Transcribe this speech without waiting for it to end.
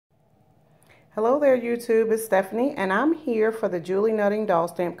Hello there, YouTube. It's Stephanie, and I'm here for the Julie Nutting Doll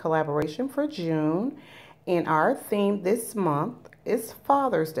Stamp collaboration for June. And our theme this month is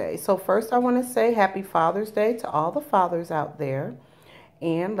Father's Day. So first I want to say Happy Father's Day to all the fathers out there.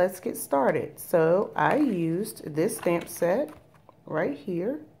 And let's get started. So I used this stamp set right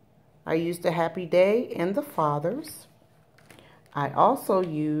here. I used a Happy Day and the Fathers. I also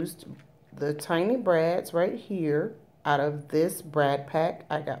used the tiny brads right here out of this brad pack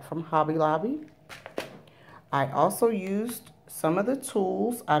I got from Hobby Lobby. I also used some of the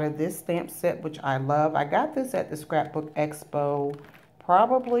tools out of this stamp set, which I love. I got this at the Scrapbook Expo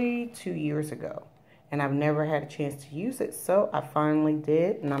probably 2 years ago, and I've never had a chance to use it, so I finally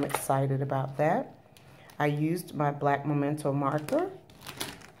did, and I'm excited about that. I used my black Memento marker.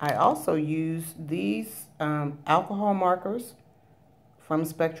 I also used these alcohol markers from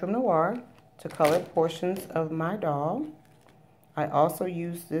Spectrum Noir to color portions of my doll. I also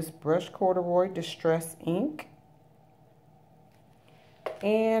used this Brush Corduroy Distress ink.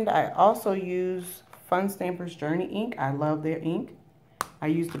 And I also use Fun Stampers Journey ink. I love their ink. I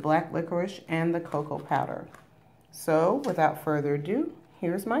used the black licorice and the cocoa powder. So without further ado,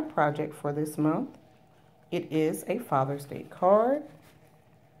 here's my project for this month. It is a Father's Day card.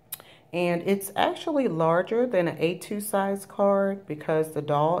 And it's actually larger than an A2 size card because the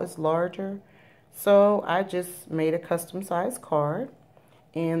doll is larger. So I just made a custom size card.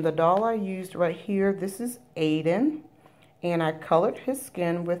 And the doll I used right here, this is Aiden. And I colored his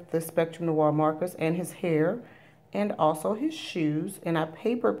skin with the Spectrum Noir markers and his hair and also his shoes. And I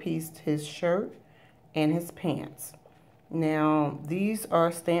paper pieced his shirt and his pants. Now, these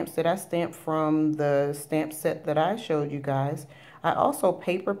are stamps that I stamped from the stamp set that I showed you guys. I also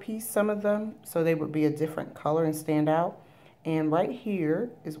paper pieced some of them so they would be a different color and stand out. And right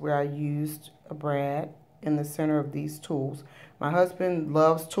here is where I used a brad in the center of these tools. My husband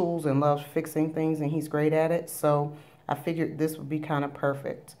loves tools and loves fixing things, and he's great at it, so I figured this would be kind of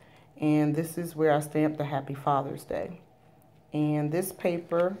perfect. And this is where I stamped the Happy Father's Day. And this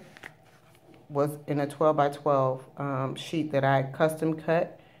paper was in a 12 by 12 sheet that I custom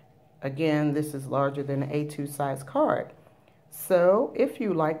cut. Again, this is larger than an A2 size card. So if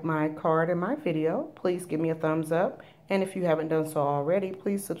you like my card and my video, please give me a thumbs up. And if you haven't done so already,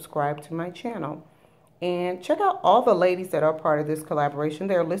 please subscribe to my channel. And check out all the ladies that are part of this collaboration.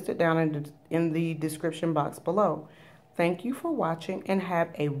 They're listed down in the description box below. Thank you for watching and have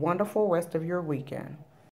a wonderful rest of your weekend.